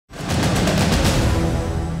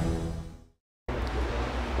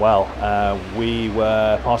We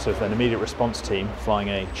were part of an immediate response team flying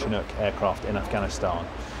a Chinook aircraft in Afghanistan,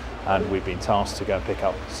 and we've been tasked to go and pick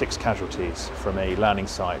up 6 casualties from a landing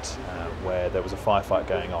site where there was a firefight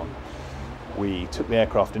going on. We took the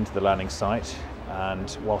aircraft into the landing site,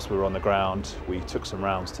 and whilst we were on the ground we took some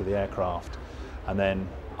rounds to the aircraft, and then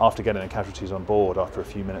after getting the casualties on board, after a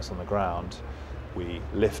few minutes on the ground, we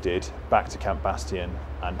lifted back to Camp Bastion,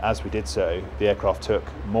 and as we did so the aircraft took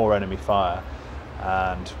more enemy fire,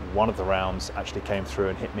 and one of the rounds actually came through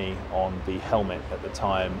and hit me on the helmet at the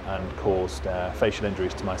time and caused facial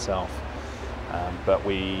injuries to myself. But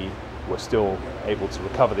we were still able to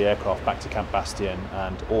recover the aircraft back to Camp Bastion,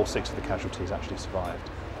 and all 6 of the casualties actually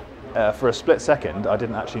survived. For a split second I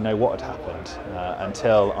didn't actually know what had happened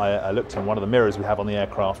until I looked in one of the mirrors we have on the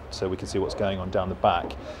aircraft so we could see what's going on down the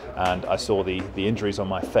back, and I saw the injuries on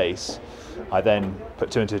my face. I then put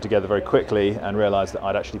 2 and 2 together very quickly and realised that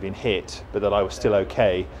I'd actually been hit, but that I was still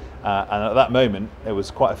okay, and at that moment it was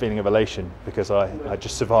quite a feeling of elation because I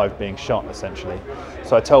just survived being shot essentially.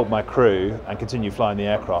 So I told my crew and continued flying the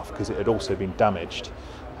aircraft because it had also been damaged.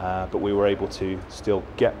 But we were able to still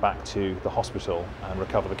get back to the hospital and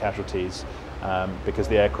recover the casualties because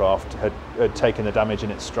the aircraft had taken the damage in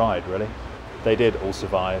its stride, really. They did all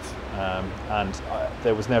survive, and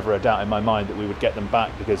there was never a doubt in my mind that we would get them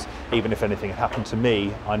back, because even if anything had happened to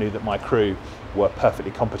me, I knew that my crew were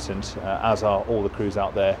perfectly competent, as are all the crews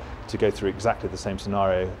out there, to go through exactly the same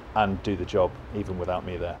scenario and do the job even without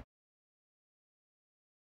me there.